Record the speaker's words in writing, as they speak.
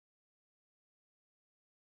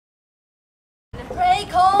Pray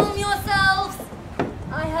calm yourselves.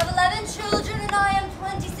 I have 11 children and I am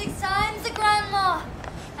 26 times a grandma.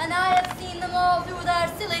 And I have seen them all through their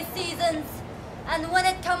silly seasons. And when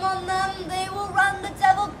it come on them, they will run the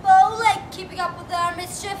devil bow like keeping up with their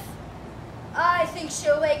mischief. I think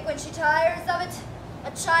she'll wake when she tires of it.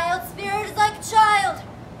 A child's spirit is like a child.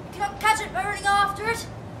 You cannot catch it by running after it.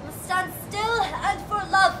 You must stand still, and for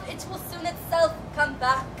love, it will soon itself come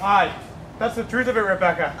back. Aye, that's the truth of it,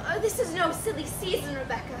 Rebecca. This is no silly season,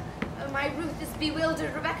 Rebecca. My Ruth is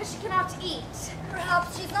bewildered, Rebecca. She cannot eat.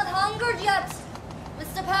 Perhaps she's not hungered yet.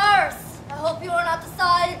 Mr. Paris, I hope you are not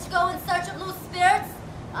decided to go in search of loose spirits.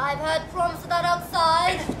 I've heard promise of that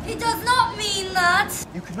outside. He does not mean that.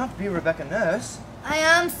 You cannot be Rebecca Nurse. I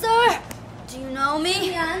am, sir. Do you know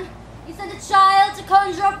me? Anne, you sent a child to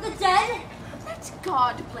conjure up the dead? Let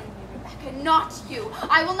God blame me, Rebecca, not you.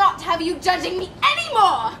 I will not have you judging me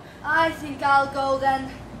anymore. I think I'll go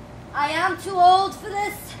then. I am too old for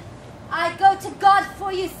this. I go to God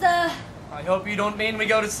for you, sir. I hope you don't mean we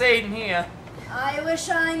go to Satan here. I wish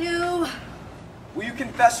I knew. Will you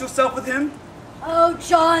confess yourself with him? Oh,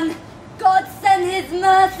 John, God send his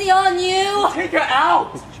mercy on you. Take her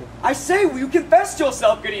out! I say, will you confess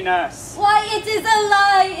yourself, goody nurse? Why, it is a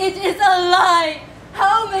lie, it is a lie.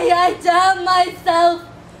 How may I damn myself?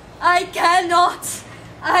 I cannot.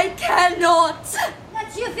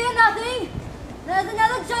 That you fear nothing. There's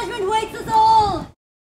another judgment waits us all.